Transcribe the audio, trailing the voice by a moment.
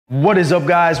What is up,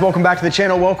 guys? Welcome back to the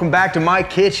channel. Welcome back to my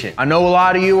kitchen. I know a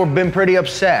lot of you have been pretty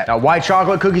upset. That white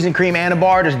chocolate cookies and cream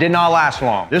Anabar just did not last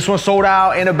long. This one sold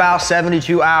out in about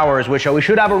 72 hours, which we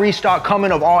should have a restock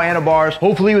coming of all Anabars,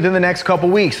 hopefully within the next couple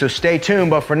weeks, so stay tuned.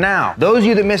 But for now, those of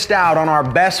you that missed out on our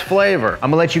best flavor,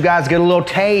 I'm gonna let you guys get a little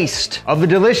taste of the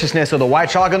deliciousness of the white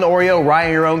chocolate and the Oreo right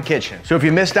in your own kitchen. So if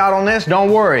you missed out on this,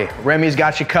 don't worry, Remy's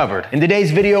got you covered. In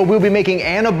today's video, we'll be making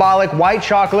Anabolic white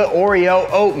chocolate Oreo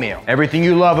oatmeal. Everything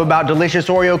you love about delicious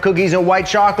Oreo cookies and white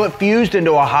chocolate fused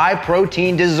into a high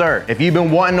protein dessert. If you've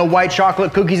been wanting a white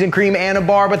chocolate cookies and cream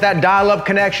Anabar, but that dial-up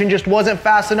connection just wasn't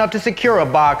fast enough to secure a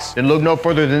box, then look no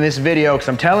further than this video, because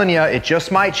I'm telling you, it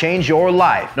just might change your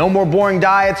life. No more boring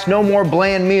diets, no more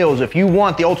bland meals. If you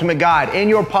want the ultimate guide in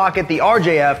your pocket, the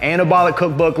RJF Anabolic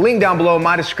Cookbook, link down below in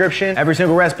my description. Every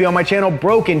single recipe on my channel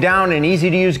broken down in an easy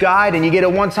to use guide, and you get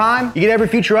it one time, you get every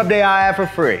future update I have for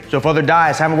free. So if other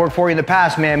diets haven't worked for you in the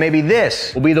past, man, maybe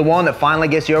this will be the one that finally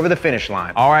gets you over the finish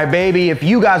line. All right, baby, if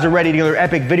you guys are ready to get another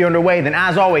epic video underway, then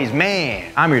as always, man,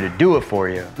 I'm here to do it for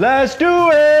you. Let's do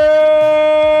it!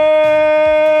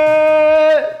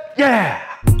 Yeah!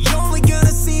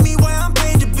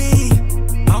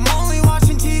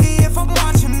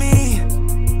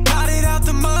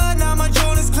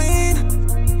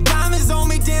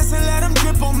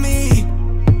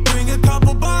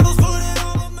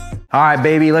 All right,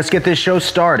 baby, let's get this show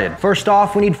started. First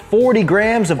off, we need 40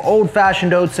 grams of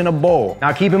old-fashioned oats in a bowl.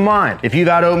 Now keep in mind, if you've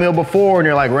had oatmeal before and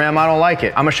you're like, Rem, I don't like it,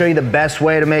 I'm gonna show you the best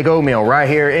way to make oatmeal right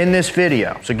here in this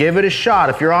video. So give it a shot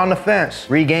if you're on the fence.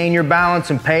 Regain your balance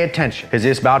and pay attention, because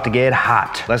it's about to get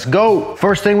hot. Let's go.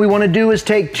 First thing we wanna do is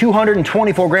take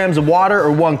 224 grams of water,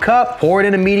 or 1 cup, pour it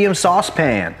in a medium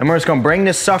saucepan. And we're just gonna bring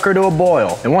this sucker to a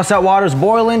boil. And once that water's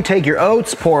boiling, take your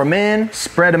oats, pour them in,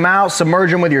 spread them out,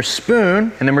 submerge them with your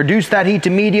spoon, and then reduce that heat to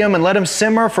medium and let them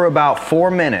simmer for about 4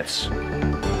 minutes.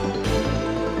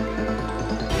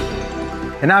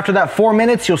 And after that 4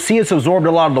 minutes, you'll see it's absorbed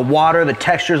a lot of the water, the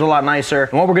texture's a lot nicer.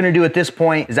 And what we're gonna do at this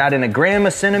point is add in 1 gram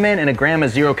of cinnamon and 1 gram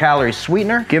of 0-calorie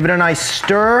sweetener. Give it a nice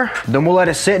stir, then we'll let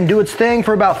it sit and do its thing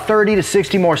for about 30 to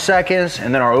 60 more seconds,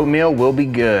 and then our oatmeal will be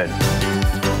good.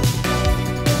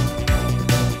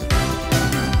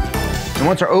 And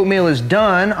once our oatmeal is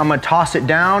done, I'm gonna toss it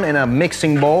down in a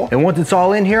mixing bowl. And once it's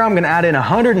all in here, I'm gonna add in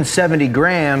 170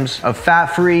 grams of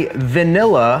fat-free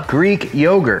vanilla Greek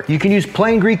yogurt. You can use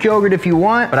plain Greek yogurt if you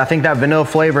want, but I think that vanilla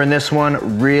flavor in this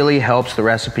one really helps the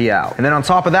recipe out. And then on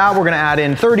top of that, we're gonna add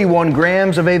in 31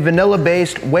 grams of a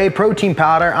vanilla-based whey protein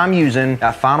powder. I'm using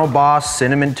that Final Boss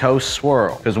Cinnamon Toast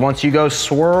Swirl. Because once you go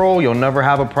swirl, you'll never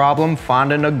have a problem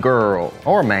finding a girl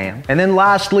or man. And then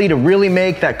lastly, to really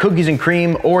make that cookies and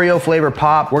cream Oreo flavor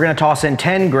pop, we're gonna toss in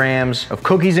 10 grams of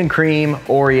cookies and cream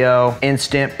Oreo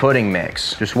instant pudding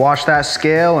mix. Just wash that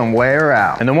scale and weigh her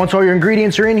out. And then once all your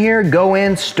ingredients are in here, go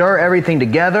in, stir everything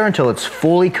together until it's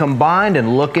fully combined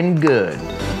and looking good.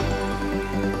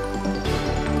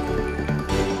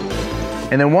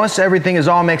 And then once everything is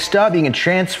all mixed up, you can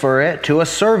transfer it to a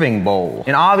serving bowl.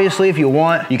 And obviously, if you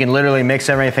want, you can literally mix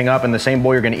everything up in the same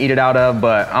bowl you're gonna eat it out of,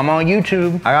 but I'm on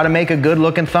YouTube. I gotta make a good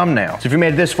looking thumbnail. So if you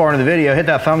made it this far into the video, hit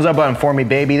that thumbs up button for me,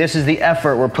 baby. This is the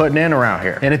effort we're putting in around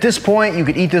here. And at this point, you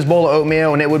could eat this bowl of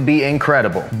oatmeal and it would be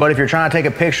incredible. But if you're trying to take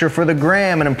a picture for the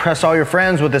gram and impress all your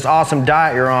friends with this awesome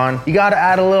diet you're on, you gotta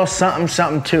add a little something,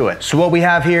 something to it. So what we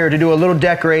have here to do a little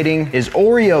decorating is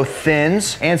Oreo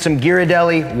thins and some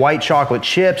Ghirardelli white chocolate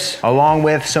chips, along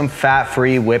with some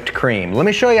fat-free whipped cream. Let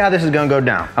me show you how this is gonna go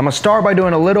down. I'm gonna start by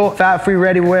doing a little fat-free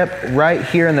Ready Whip right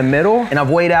here in the middle, and I've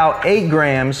weighed out 8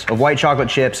 grams of white chocolate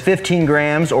chips, 15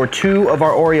 grams or 2 of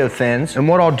our Oreo thins. And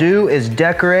what I'll do is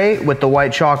decorate with the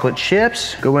white chocolate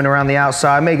chips, go in around the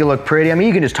outside, make it look pretty. I mean,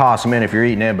 you can just toss them in if you're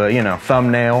eating it, but you know,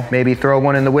 thumbnail, maybe throw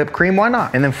one in the whipped cream, why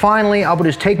not? And then finally, I'll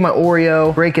just take my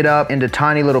Oreo, break it up into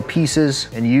tiny little pieces,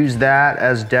 and use that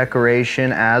as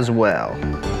decoration as well.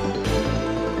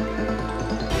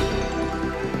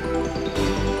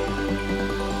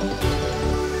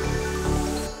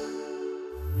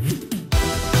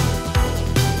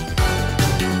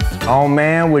 Oh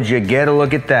man, would you get a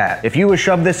look at that? If you would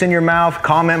shove this in your mouth,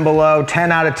 comment below,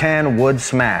 10 out of 10 would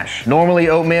smash. Normally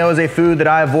oatmeal is a food that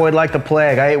I avoid like the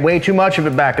plague. I ate way too much of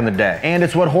it back in the day. And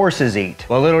it's what horses eat.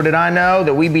 Well, little did I know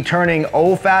that we'd be turning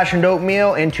old-fashioned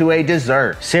oatmeal into a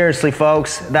dessert. Seriously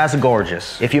folks, that's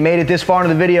gorgeous. If you made it this far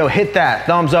into the video, hit that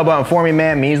thumbs up button for me,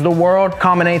 man, means the world.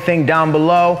 Comment anything down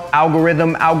below.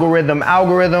 Algorithm.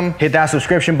 Hit that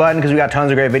subscription button because we got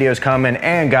tons of great videos coming.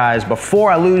 And guys,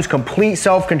 before I lose complete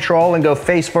self-control and go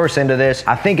face first into this,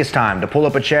 I think it's time to pull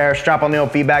up a chair, strap on the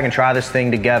old feedback, and try this thing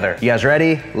together. You guys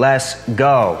ready? Let's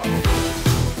go.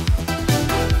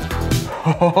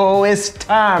 Oh, it's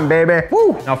time, baby.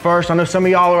 Woo. Now first, I know some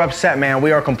of y'all are upset, man.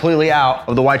 We are completely out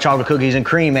of the white chocolate cookies and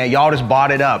cream, man. Y'all just bought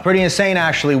it up. Pretty insane,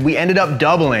 actually. We ended up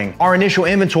doubling our initial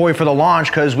inventory for the launch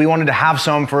because we wanted to have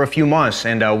some for a few months,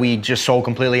 and we just sold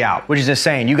completely out, which is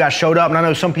insane. You guys showed up, and I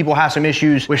know some people have some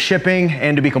issues with shipping,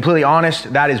 and to be completely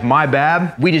honest, that is my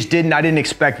bad. I didn't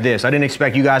expect this. I didn't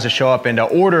expect you guys to show up and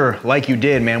order like you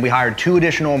did, man. We hired 2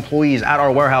 additional employees at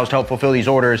our warehouse to help fulfill these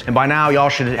orders, and by now, y'all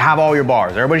should have all your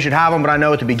bars. Everybody should have them, but I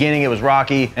know at the beginning it was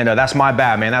rocky, and that's my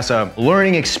bad, man. That's a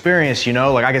learning experience, you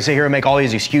know? Like, I can sit here and make all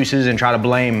these excuses and try to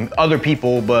blame other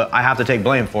people, but I have to take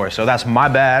blame for it, so that's my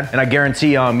bad, and I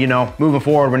guarantee, you know, moving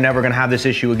forward, we're never gonna have this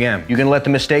issue again. You can let the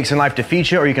mistakes in life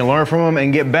defeat you, or you can learn from them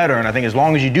and get better, and I think as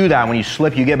long as you do that, when you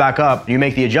slip, you get back up, you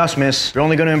make the adjustments, you're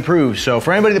only gonna improve. So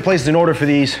for anybody that places an order for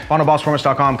these,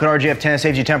 finalbossperformance.com, code RGF10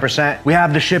 saves you 10%. We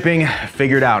have the shipping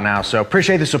figured out now, so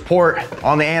appreciate the support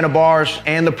on the Anabars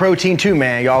and the protein too,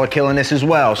 man. Y'all are killing this as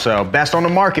well, so best on the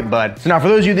market, bud. So now for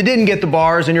those of you that didn't get the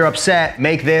bars and you're upset,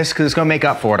 make this, because it's gonna make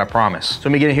up for it, I promise. So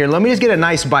let me get in here, let me just get a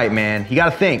nice bite, man. You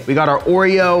gotta think, we got our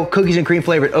Oreo cookies and cream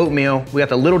flavored oatmeal, we got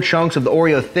the little chunks of the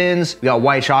Oreo thins, we got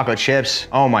white chocolate chips.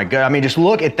 Oh my God, I mean, just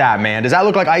look at that, man. Does that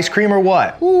look like ice cream or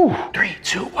what? Ooh, 3,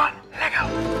 2, 1, let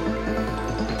go.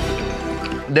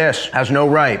 This has no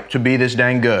right to be this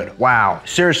dang good. Wow.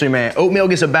 Seriously, man, oatmeal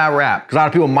gets a bad rap because a lot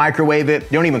of people microwave it.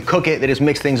 They don't even cook it. They just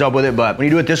mix things up with it. But when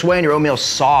you do it this way and your oatmeal's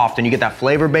soft and you get that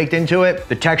flavor baked into it,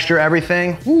 the texture,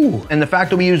 everything, ooh. And the fact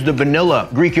that we use the vanilla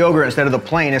Greek yogurt instead of the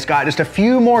plain, it's got just a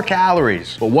few more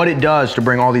calories. But what it does to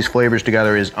bring all these flavors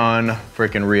together is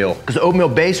unfreaking real. Because the oatmeal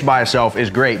base by itself is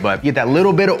great, but you get that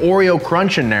little bit of Oreo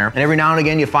crunch in there. And every now and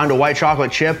again, you find a white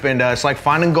chocolate chip and it's like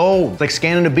finding gold. It's like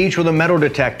scanning the beach with a metal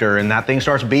detector and that thing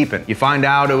starts beeping. You find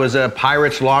out it was a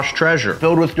pirate's lost treasure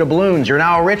filled with doubloons. You're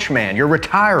now a rich man. You're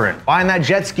retiring. Buying that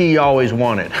jet ski you always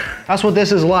wanted. That's what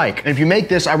this is like. And if you make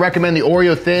this, I recommend the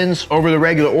Oreo thins over the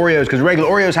regular Oreos because regular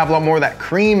Oreos have a lot more of that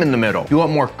cream in the middle. You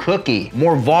want more cookie,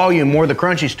 more volume, more of the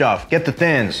crunchy stuff. Get the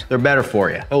thins. They're better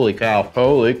for you. Holy cow.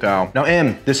 Holy cow. Now,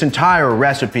 this entire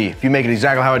recipe, if you make it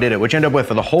exactly how I did it, what you end up with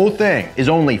for the whole thing is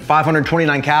only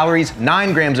 529 calories,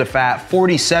 9 grams of fat,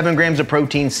 47 grams of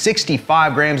protein,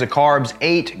 65 grams of carbs,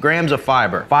 8 grams of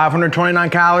fiber. 529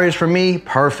 calories for me,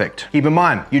 perfect. Keep in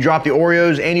mind, you drop the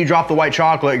Oreos and you drop the white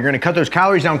chocolate, you're gonna cut those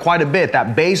calories down quite a bit.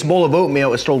 That base bowl of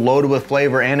oatmeal is still loaded with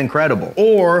flavor and incredible.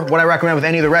 Or what I recommend with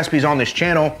any of the recipes on this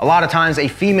channel, a lot of times a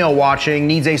female watching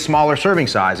needs a smaller serving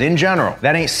size in general.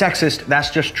 That ain't sexist, that's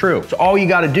just true. So all you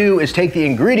gotta do is take the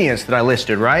ingredients that I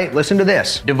listed, right? Listen to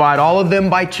this. Divide all of them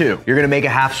by 2. You're gonna make a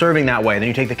half serving that way. Then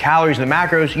you take the calories and the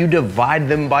macros, you divide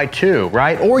them by 2,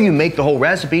 right? Or you make the whole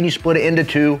recipe and you split it into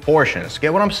 2 portions.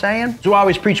 Get what I'm saying? So I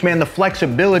always preach, man, the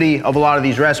flexibility of a lot of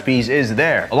these recipes is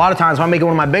there. A lot of times when I'm making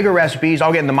one of my bigger recipes,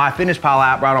 I'll get in the MyFitnessPal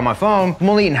app right on my phone. I'm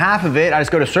only eating half of it. I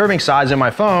just go to serving size in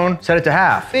my phone, set it to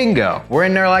half. Bingo. We're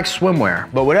in there like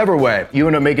swimwear. But whatever way you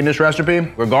end up making this recipe,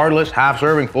 regardless, half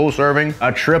serving, full serving,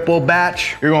 a triple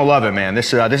batch, you're gonna love it, man.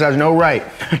 This has no right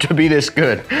to be this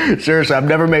good. Seriously, I've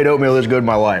never made oatmeal this good in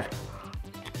my life.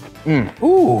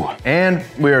 Ooh. And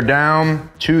we are down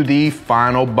to the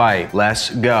final bite. Let's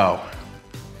go.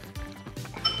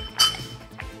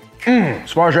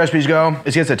 As far as recipes go,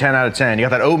 this gets a 10 out of 10. You got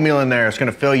that oatmeal in there, it's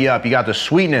gonna fill you up. You got the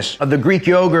sweetness of the Greek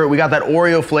yogurt. We got that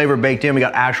Oreo flavor baked in. We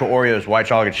got actual Oreos, white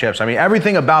chocolate chips. I mean,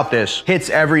 everything about this hits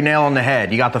every nail on the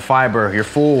head. You got the fiber, your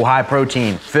full high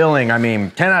protein filling. I mean,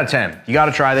 10 out of 10. You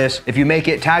gotta try this. If you make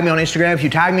it, tag me on Instagram. If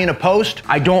you tag me in a post,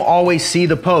 I don't always see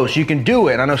the post. You can do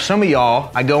it. I know some of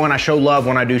y'all, I go and I show love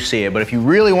when I do see it, but if you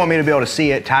really want me to be able to see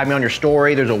it, tag me on your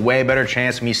story. There's a way better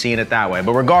chance of me seeing it that way.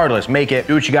 But regardless, make it,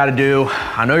 do what you gotta do.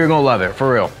 I know you're gonna love it,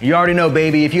 for real. You already know,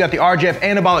 baby. If you got the RGF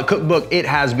Anabolic cookbook, it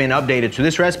has been updated. So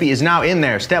this recipe is now in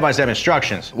there, step-by-step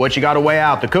instructions. What you gotta weigh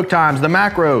out, the cook times, the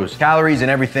macros, calories,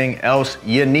 and everything else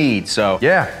you need. So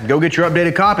yeah, go get your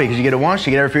updated copy because you get it once,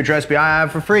 you get every future recipe I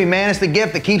have for free. Man, it's the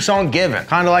gift that keeps on giving.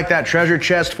 Kind of like that treasure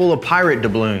chest full of pirate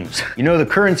doubloons. You know, the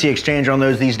currency exchange on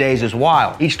those these days is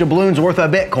wild. Each doubloon's worth a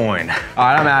Bitcoin. All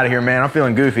right, I'm out of here, man. I'm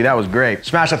feeling goofy. That was great.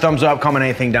 Smash a thumbs up, comment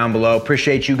anything down below.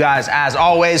 Appreciate you guys. As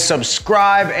always,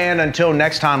 subscribe, and until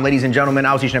next time, ladies and gentlemen,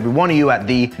 I'll see each and every one of you at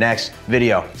the next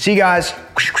video. See you guys.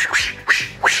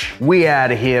 We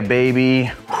out of here,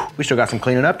 baby. We still got some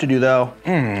cleaning up to do, though.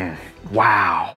 Wow.